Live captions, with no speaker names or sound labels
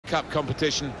Cup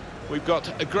competition. We've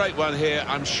got a great one here,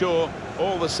 I'm sure.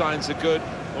 All the signs are good,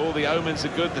 all the omens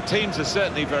are good, the teams are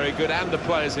certainly very good, and the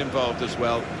players involved as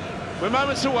well. We're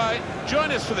moments away. Join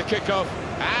us for the kickoff,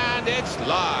 and it's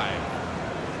live.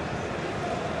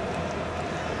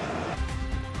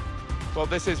 Well,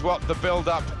 this is what the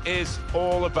build-up is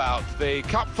all about. The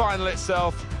cup final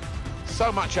itself, so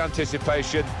much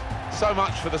anticipation, so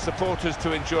much for the supporters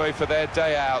to enjoy for their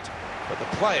day out. But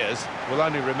the players will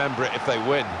only remember it if they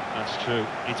win. That's true.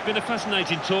 It's been a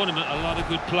fascinating tournament, a lot of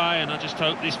good play, and I just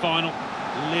hope this final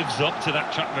lives up to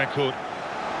that track record.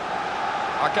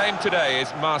 Our game today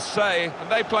is Marseille, and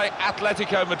they play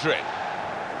Atletico Madrid.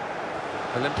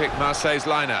 Olympique Marseille's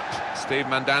lineup. Steve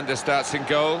Mandanda starts in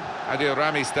goal. Adil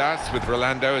Rami starts with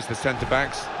Rolando as the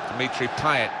centre-backs. Dimitri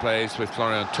Payet plays with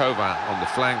Florian Thauvin on the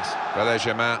flanks. Valère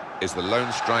Germain is the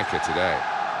lone striker today.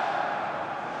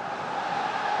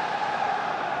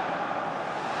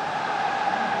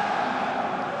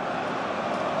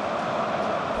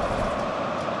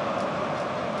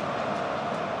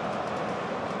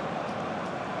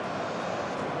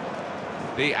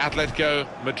 The Atletico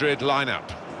Madrid lineup.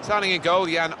 Starting in goal,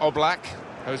 Jan Oblak.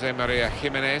 Jose Maria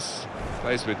Jimenez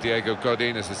plays with Diego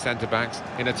Godin as the centre-backs.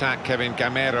 In attack, Kevin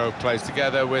Gamero plays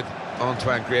together with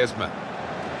Antoine Griezmann.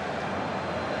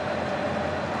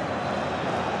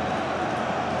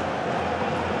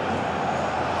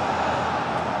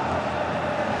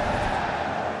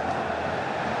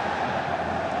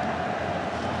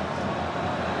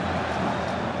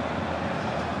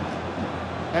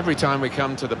 Every time we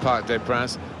come to the Parc des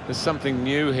Princes, there's something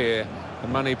new here. The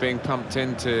money being pumped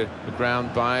into the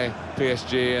ground by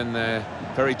PSG and their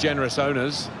very generous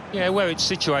owners. Yeah, where it's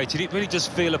situated, it really does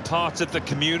feel a part of the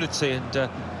community, and the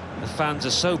fans are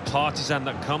so partisan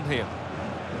that come here.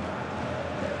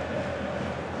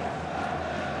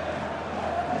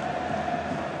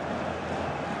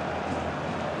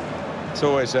 It's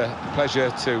always a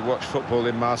pleasure to watch football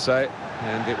in Marseille,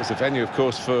 and it was a venue, of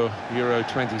course, for Euro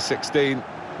 2016.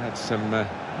 Had some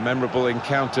memorable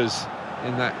encounters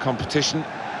in that competition.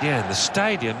 Yeah, and the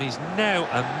stadium is now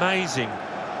amazing.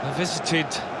 I visited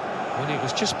when it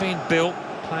was just being built,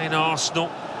 playing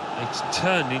Arsenal. It's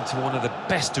turned into one of the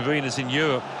best arenas in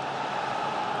Europe.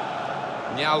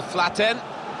 Njal Flaten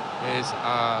is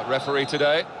our referee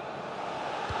today.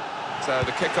 So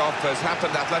the kickoff has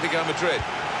happened. Atletico Madrid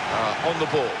on the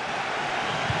ball.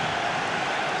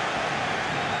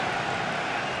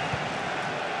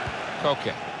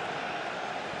 Koke.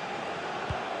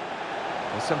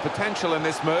 There's some potential in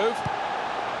this move.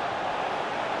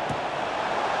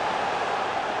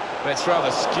 But it's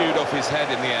rather skewed off his head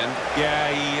in the end. Yeah,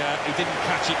 he didn't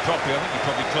catch it properly. I think he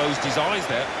probably closed his eyes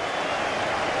there.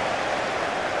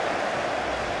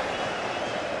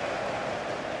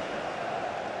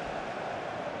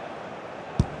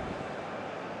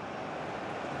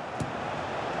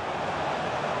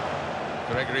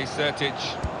 Gregory Sertic.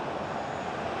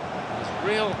 There's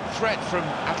real threat from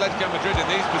Atletico Madrid in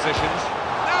these positions.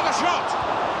 Now the shot!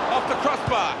 Off the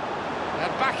crossbar.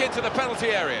 And back into the penalty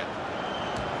area.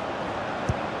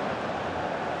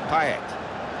 Payet.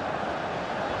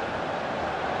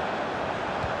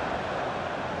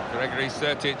 Gregory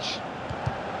Sertic.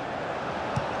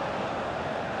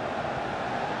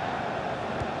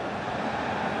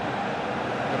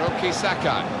 Hiroki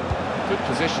Sakai. Good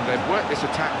position. They've worked this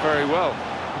attack very well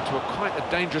into quite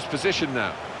a dangerous position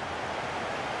now.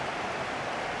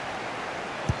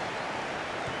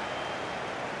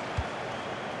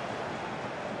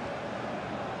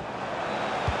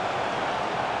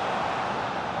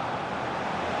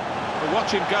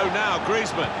 Watch him go now,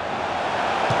 Griezmann.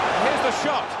 Here's the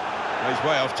shot. He's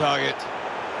way off target.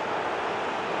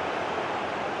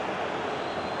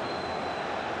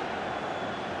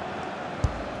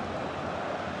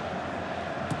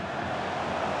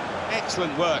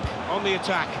 Excellent work on the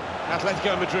attack,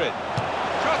 Atletico Madrid.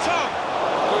 Shot on!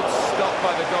 Good stop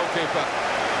by the goalkeeper.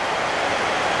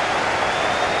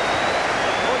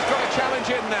 Oh, he's got a challenge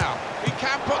in now. He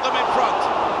can put them in front.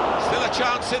 Still a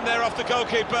chance in there off the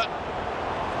goalkeeper.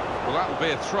 Well, that will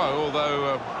be a throw,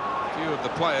 although a few of the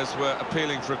players were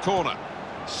appealing for a corner.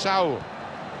 Saul.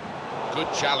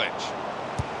 Good challenge.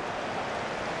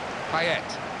 Payet.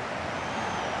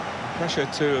 Pressure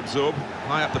to absorb,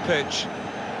 high up the pitch.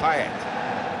 Payet.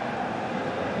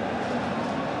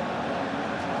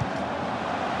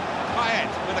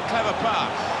 Payet with a clever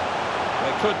pass.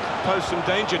 They could pose some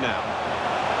danger now.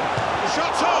 The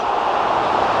shot's on!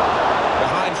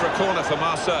 Behind for a corner for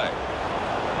Marseille.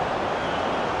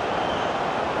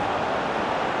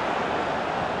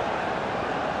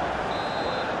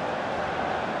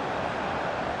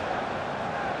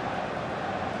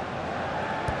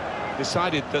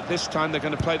 decided that this time they're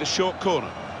going to play the short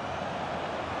corner.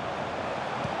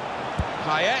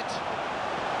 Payet.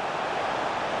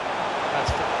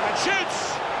 And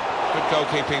shoots! Good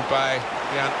goalkeeping by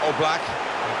Jan Oblak.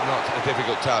 Not a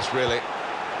difficult task, really.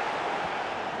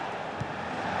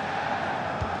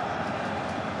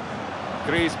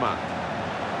 Griezmann.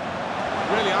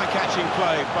 Really eye-catching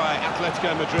play by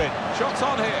Atletico Madrid. Shots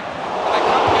on here. They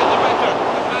can't get the better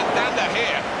of Mandanda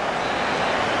here.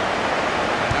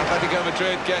 And Atletico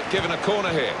Madrid get given a corner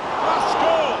here. Must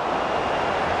score!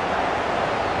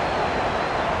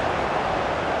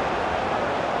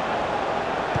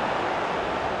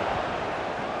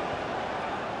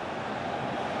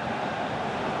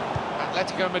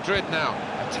 Atletico Madrid now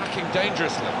attacking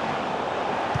dangerously.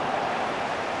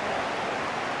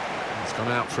 It's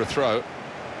gone out for a throw.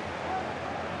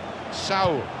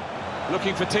 Saul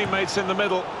looking for teammates in the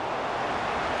middle.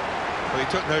 Well,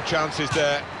 he took no chances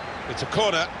there. It's a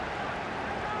corner.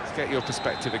 Let's get your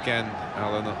perspective again,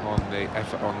 Alan, on the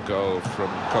effort on goal from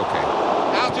Koke.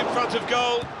 Out in front of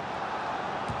goal.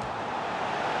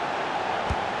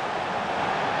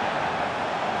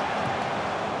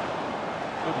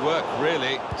 Good work,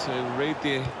 really, to read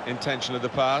the intention of the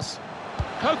pass.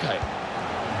 Koke.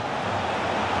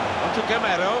 On to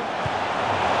Gamero.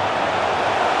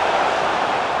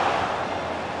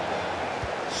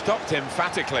 Stopped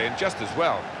emphatically and just as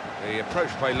well. The approach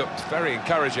play looked very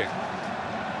encouraging.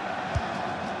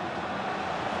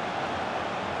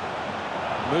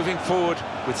 Moving forward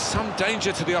with some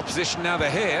danger to the opposition now they're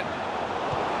here.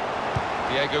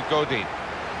 Diego Godin.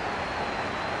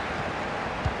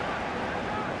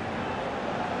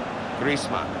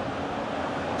 Griezmann.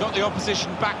 Got the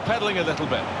opposition backpedaling a little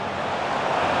bit.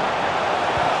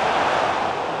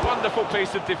 Wonderful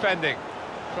piece of defending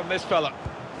from this fella.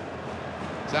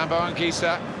 Zambo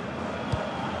Anguissa.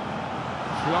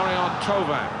 Florian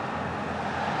Thauvin.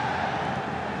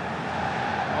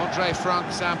 Andre Frank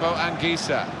Zambo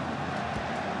Anguissa.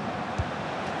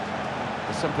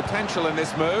 There's some potential in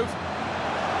this move.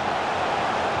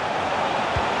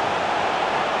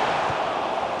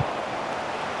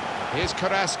 Here's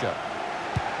Carrasco.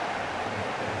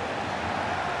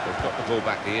 They've got the ball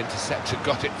back, the interceptor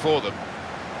got it for them.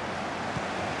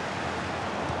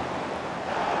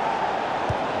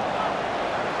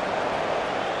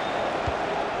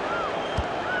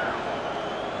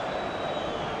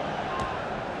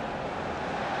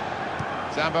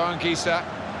 Zambo Anguissa.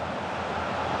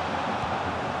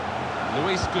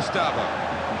 Luis Gustavo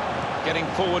getting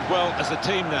forward well as a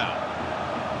team now.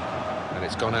 And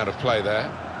it's gone out of play there.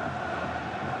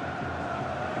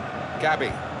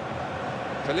 Gabi.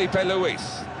 Felipe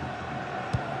Luis.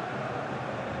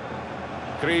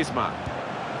 Griezmann.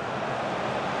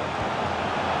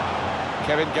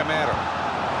 Kevin Gamero.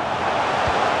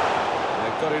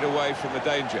 They've got it away from the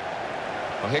danger.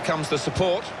 Well, here comes the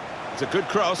support. It's a good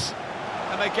cross,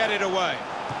 and they get it away.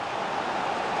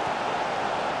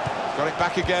 Got it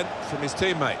back again from his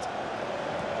teammate.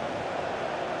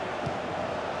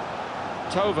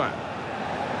 Thauvin.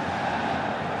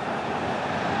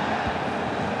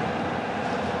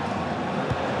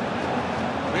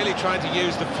 Really trying to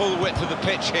use the full width of the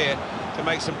pitch here to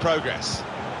make some progress.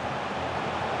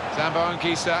 Zambo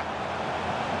Anguissa.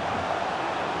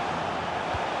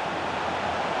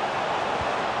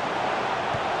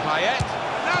 Payet.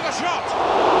 Now the shot!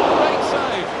 Great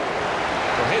save.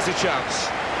 Well, here's a chance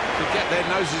to get their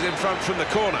noses in front from the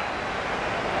corner.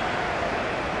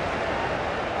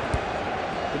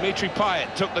 Dimitri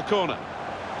Payet took the corner.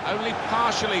 Only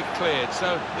partially cleared,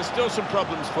 so there's still some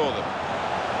problems for them.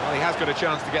 Well, he has got a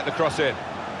chance to get the cross in.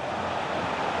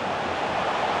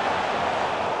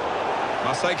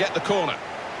 Marseille get the corner.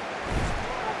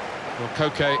 Well,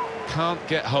 Koke can't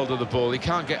get hold of the ball, he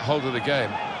can't get hold of the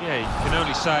game. Yeah, you can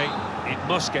only say it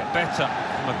must get better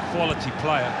from a quality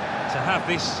player. To have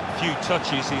this few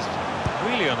touches is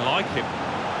really unlike him.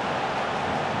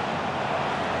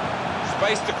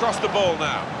 Spaced across the ball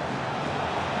now.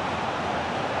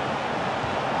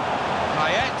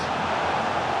 Payet.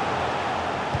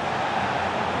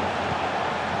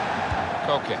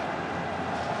 Koke.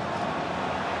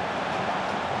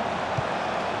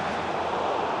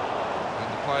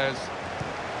 And the players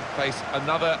face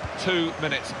another 2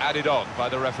 minutes added on by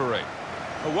the referee.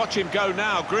 Well, watch him go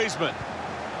now, Griezmann.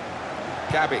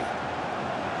 Gabi.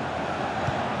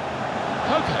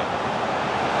 Koke.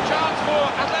 Chance for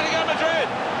Atletico Madrid.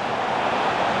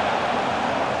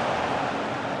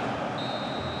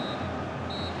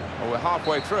 Well, we're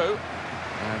halfway through,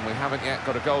 and we haven't yet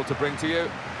got a goal to bring to you.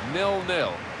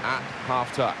 0-0 at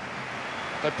half-time.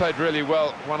 They played really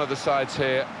well, one of the sides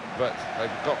here, but they've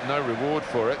got no reward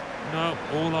for it. No,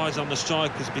 all eyes on the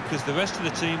strikers because the rest of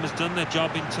the team has done their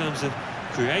job in terms of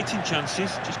creating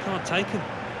chances, just can't take them.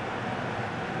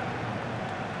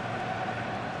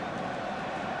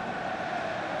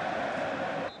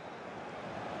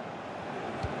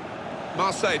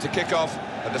 Marseille to kick off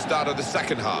at the start of the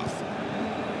second half.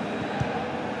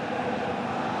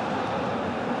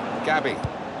 Gabi.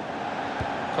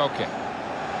 Koke.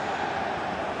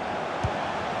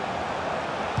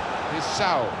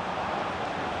 Bissau.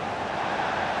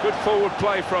 Good forward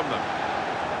play from them.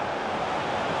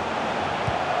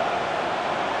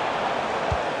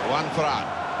 Juan Fran.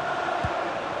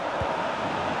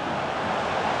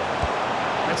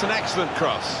 It's an excellent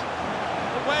cross.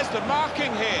 But where's the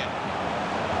marking here?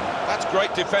 That's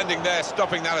great defending there,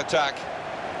 stopping that attack.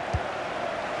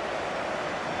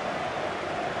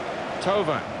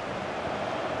 Tovan.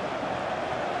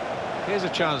 Here's a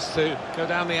chance to go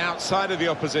down the outside of the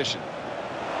opposition.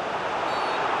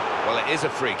 Well, it is a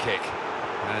free kick,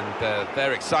 and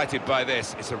they're excited by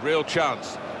this. It's a real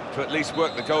chance to at least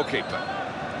work the goalkeeper.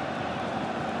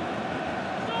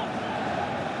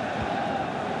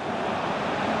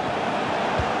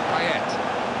 Payet.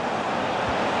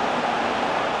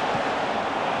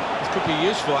 This could be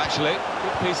useful, actually.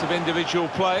 Good piece of individual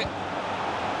play.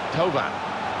 Tovan.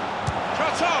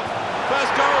 Trot off!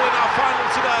 First goal in our final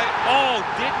today. Oh,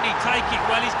 didn't he take it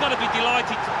well? He's got to be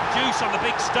delighted to produce on the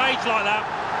big stage like that.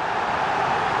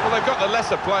 Well, they've got the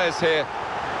lesser players here,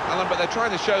 Alan, but they're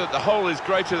trying to show that the whole is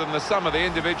greater than the sum of the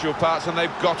individual parts, and they've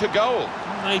got a goal.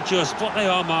 What they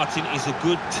are, Martin, is a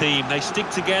good team. They stick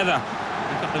together.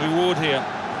 They've got the reward here.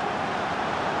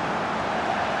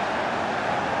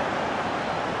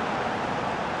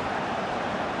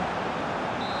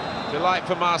 Delight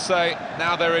for Marseille,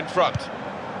 now they're in front.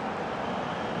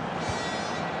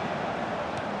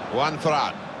 Juan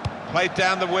Fran, played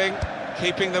down the wing,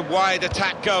 keeping the wide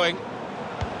attack going.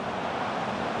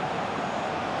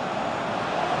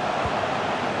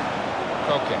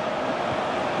 Koke.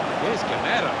 Here's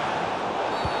Gamero.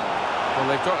 Well,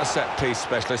 they've got a set-piece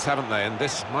specialist, haven't they? And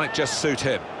this might just suit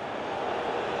him.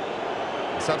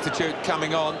 Substitute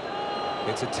coming on.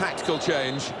 It's a tactical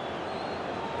change.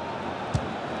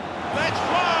 Let's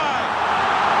fly!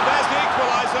 There's the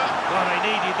equaliser. Well, they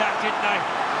needed that, didn't they?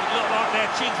 It looked like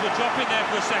their chins were dropping there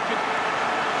for a second.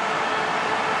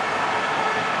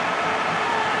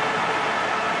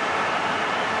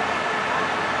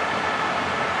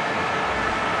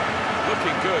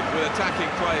 Looking good with attacking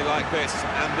play like this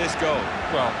and this goal.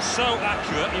 Well, so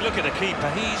accurate. You look at the keeper,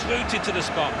 he's rooted to the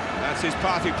spot. That's his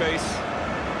party piece.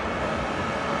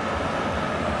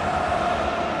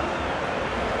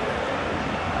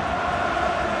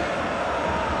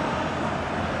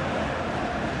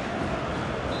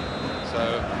 So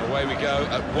away we go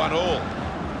at 1-1.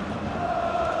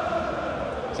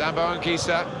 Zambo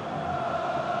Anguissa.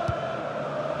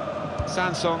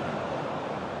 Sanson.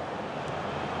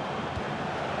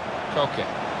 Koke.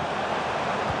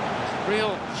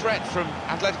 Real threat from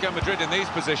Atletico Madrid in these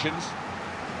positions.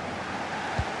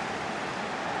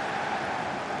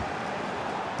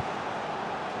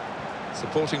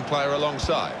 Supporting player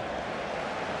alongside.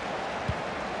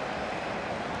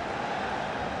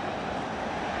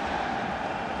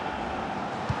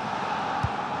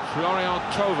 Florian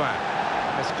Thauvin.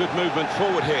 That's good movement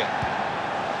forward here.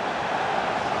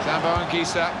 Zambo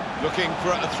Anguissa Looking for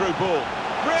a through ball.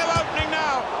 Real opening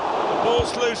now. The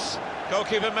ball's loose.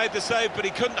 Goalkeeper made the save, but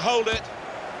he couldn't hold it.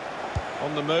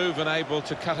 On the move and able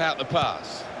to cut out the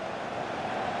pass.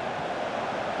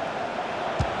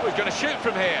 Oh, he's going to shoot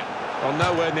from here. Well,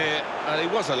 nowhere near. He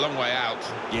was a long way out.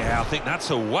 Yeah, I think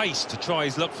that's a waste to try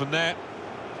his luck from there.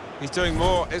 He's doing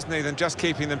more, isn't he, than just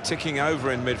keeping them ticking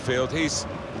over in midfield. He's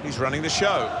running the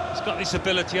show. He's got this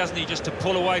ability, hasn't he, just to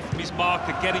pull away from his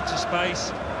marker, get into space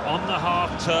on the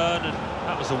half turn, and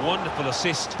that was a wonderful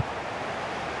assist.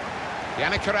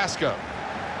 Yannick Carrasco.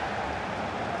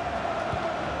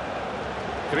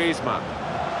 Griezmann.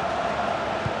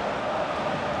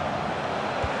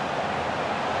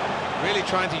 Really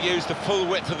trying to use the full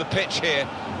width of the pitch here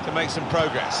to make some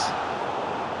progress.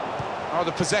 Oh,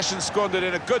 the possession squandered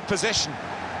in a good position,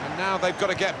 and now they've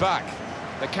got to get back.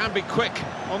 They can be quick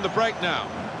on the break now.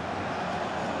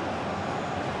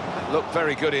 That looked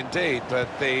very good indeed, but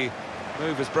the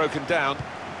move has broken down.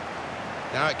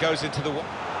 Now it goes into the...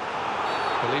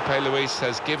 Felipe Luis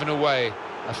has given away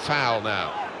a foul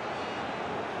now.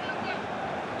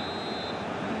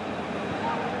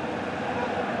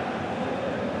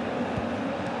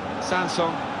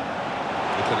 Sanson.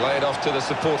 He can lay it off to the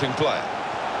supporting player.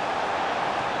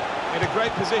 In a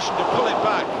great position to pull it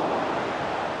back.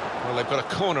 Well, they've got a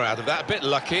corner out of that. A bit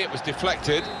lucky, it was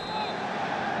deflected.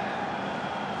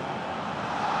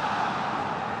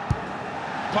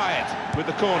 Payet with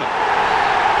the corner.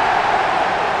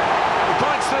 He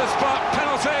points to the spot,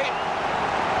 penalty.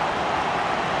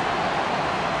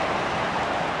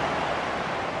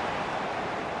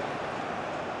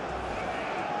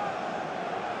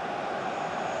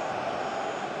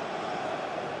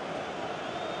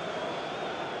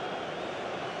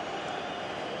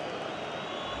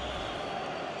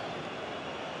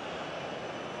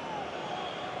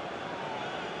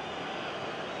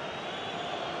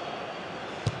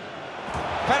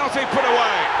 Penalty put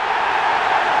away.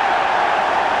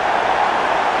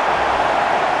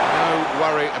 No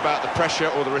worry about the pressure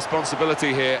or the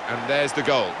responsibility here, and there's the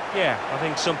goal. Yeah, I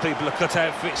think some people are cut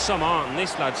out for it, some aren't, and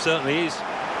this lad certainly is.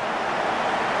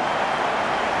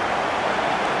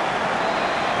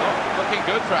 Not looking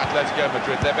good for Atletico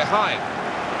Madrid, they're behind.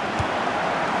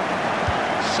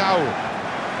 Saul.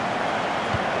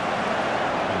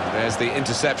 And there's the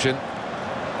interception.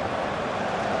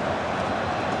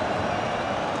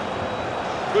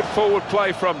 Good forward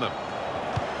play from them.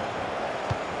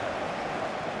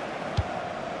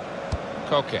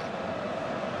 Koke.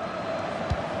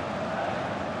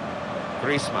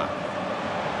 Griezmann.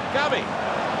 Gavi.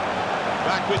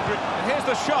 Back with... And here's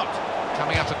the shot.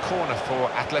 Coming up a corner for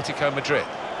Atletico Madrid.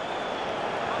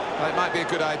 Well, it might be a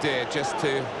good idea just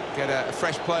to get a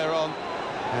fresh player on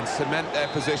and cement their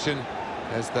position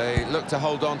as they look to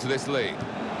hold on to this lead.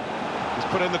 He's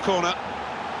put in the corner.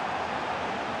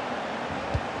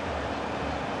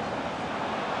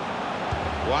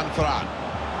 Juan Fran.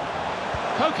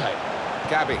 Koke.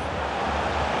 Gavi.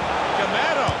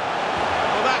 Gamero.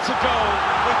 Well, that's a goal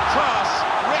with class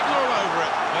written all over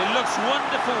it. It looks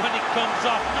wonderful when it comes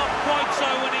off, not quite so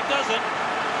when it doesn't.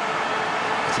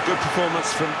 It's a good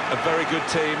performance from a very good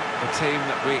team, a team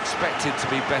that we expected to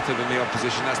be better than the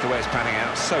opposition. That's the way it's panning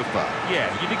out so far.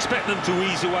 Yeah, you'd expect them to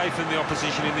ease away from the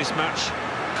opposition in this match.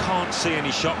 Can't see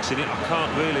any shocks in it, I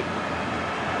can't really.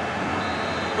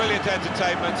 Brilliant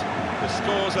entertainment. The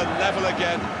scores are level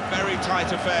again. Very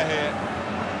tight affair here.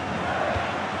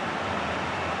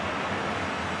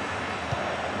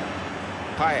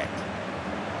 Payet.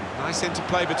 Nice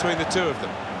interplay between the two of them.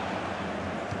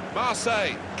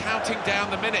 Marseille counting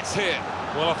down the minutes here.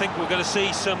 Well, I think we're going to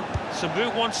see some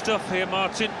Route 1 stuff here,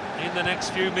 Martin, in the next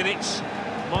few minutes.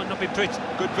 Might not be pretty.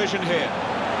 Good vision here.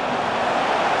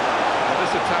 Well,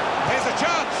 this attack. Here's a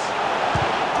chance!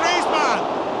 Griezmann!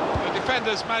 The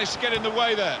defenders managed to get in the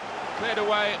way there. Cleared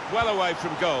away, well away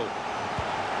from goal.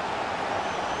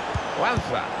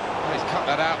 Juanfran. Oh, he's cut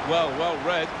that out well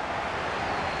read.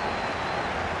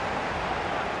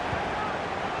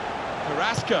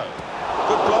 Carrasco.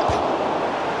 Good block.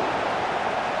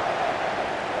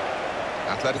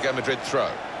 Atletico Madrid throw.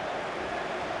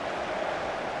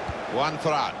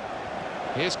 Juanfran.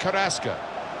 Here's Carrasco.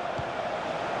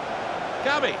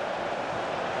 Gavi.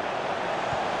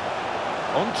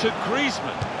 On to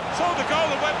Griezmann. Saw the goal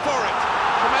and went for it.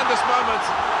 Tremendous moment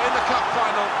in the cup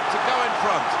final to go in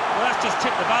front. Well, that's just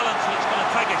tipped the balance, and it's going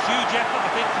to take a huge effort,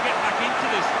 I think, to get back into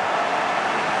this.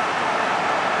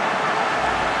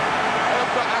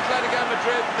 For Atletico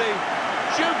Madrid, the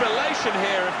jubilation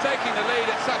here of taking the lead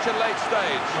at such a late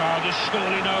stage. Well, there's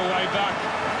surely no way back.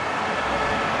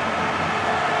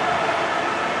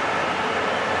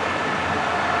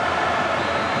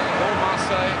 For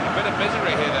Marseille, a bit of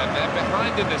misery here then. They're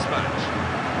behind in this match.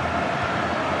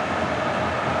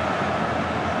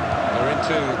 We're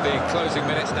into the closing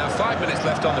minutes now. 5 minutes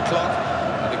left on the clock.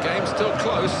 And the game's still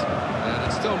close. And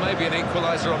it's still maybe an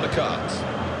equaliser on the cards.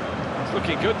 It's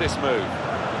looking good, this move.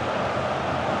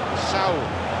 Saul.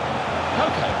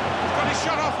 Koke. He's got his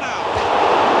shot off now.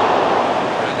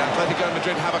 And Atletico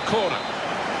Madrid have a corner.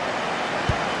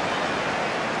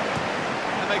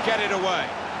 And they get it away.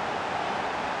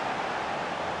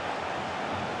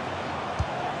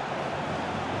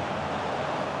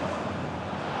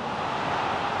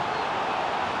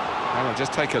 Well,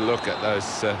 just take a look at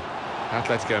those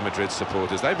Atletico Madrid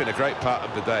supporters. They've been a great part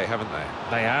of the day, haven't they?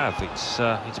 They have.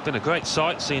 It's been a great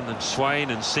sight seeing them swaying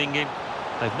and singing.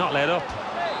 They've not let up.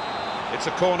 It's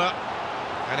a corner,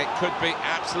 and it could be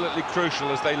absolutely crucial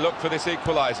as they look for this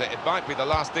equaliser. It might be the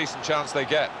last decent chance they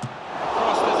get.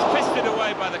 Cross that's fisted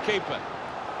away by the keeper.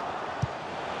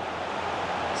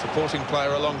 Supporting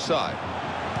player alongside.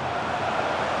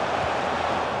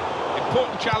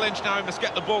 Important challenge now, he must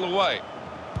get the ball away.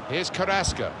 Here's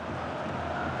Carrasco.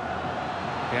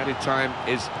 The added time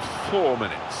is 4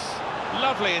 minutes.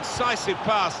 Lovely, incisive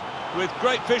pass with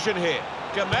great vision here.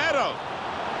 Gamero.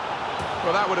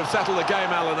 Well, that would have settled the game,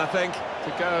 Alan, I think,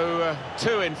 to go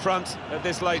 2 in front at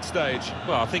this late stage.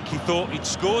 Well, I think he thought he'd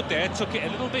scored there, took it a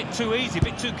little bit too easy, a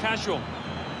bit too casual.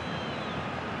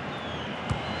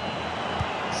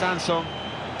 Sanson.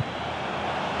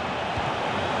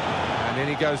 And in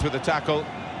he goes with the tackle.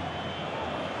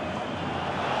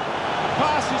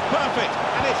 Pass is perfect,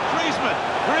 and it's Griezmann.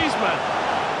 Griezmann.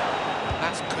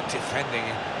 That's good defending.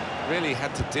 Really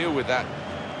had to deal with that.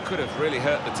 Could have really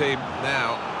hurt the team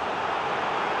now.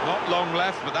 Not long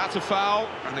left, but that's a foul,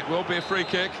 and it will be a free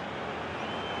kick.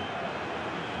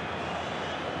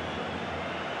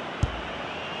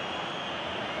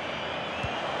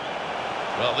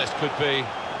 Well, this could be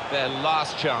their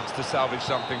last chance to salvage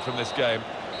something from this game.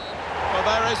 Well,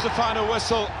 there is the final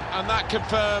whistle, and that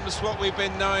confirms what we've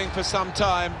been knowing for some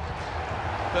time,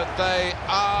 that they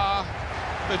are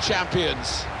the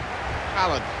champions.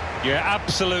 Alan. Yeah,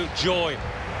 absolute joy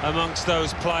amongst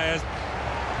those players.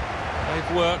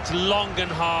 They've worked long and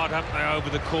hard, haven't they, over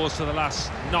the course of the last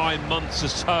 9 months or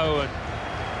so,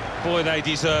 and boy, they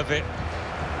deserve it.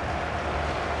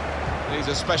 These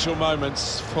are special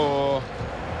moments for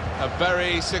a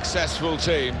very successful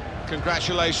team.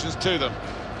 Congratulations to them.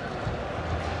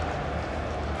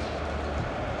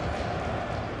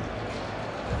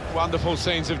 Wonderful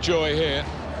scenes of joy here,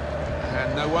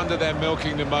 and no wonder they're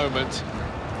milking the moment.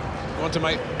 Want to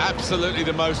make absolutely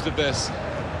the most of this.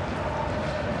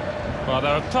 Well,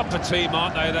 they're a proper team,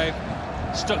 aren't they?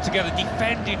 They've stuck together,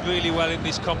 defended really well in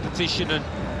this competition and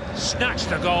snatched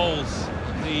the goals,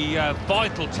 the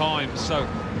vital times, so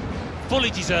fully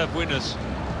deserved winners.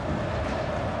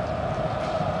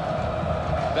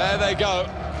 There they go.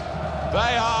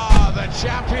 They are the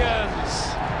champions.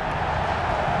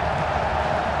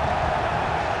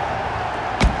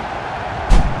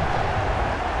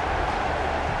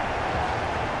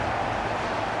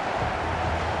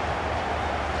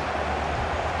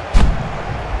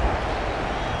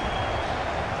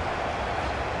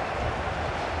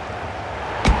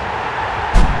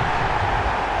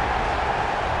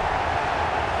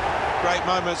 Great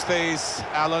moments these,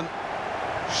 Alan,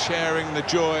 sharing the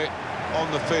joy on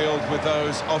the field with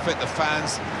those off it, the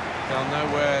fans. They'll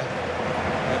know where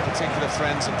their particular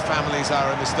friends and families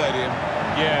are in the stadium.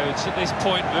 Yeah, it's at this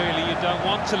point, really, you don't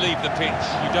want to leave the pitch.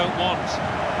 You don't want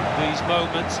these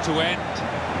moments to end.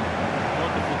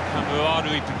 Wonderful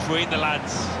camaraderie between the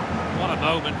lads. What a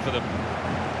moment for them.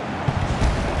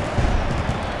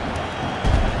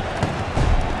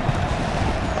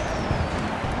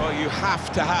 Well, you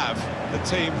have to have the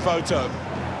team photo,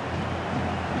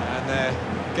 and they're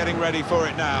getting ready for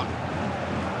it now.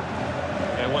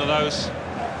 Yeah, one of those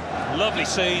lovely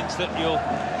scenes that you'll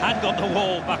hang on the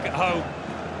wall back at home.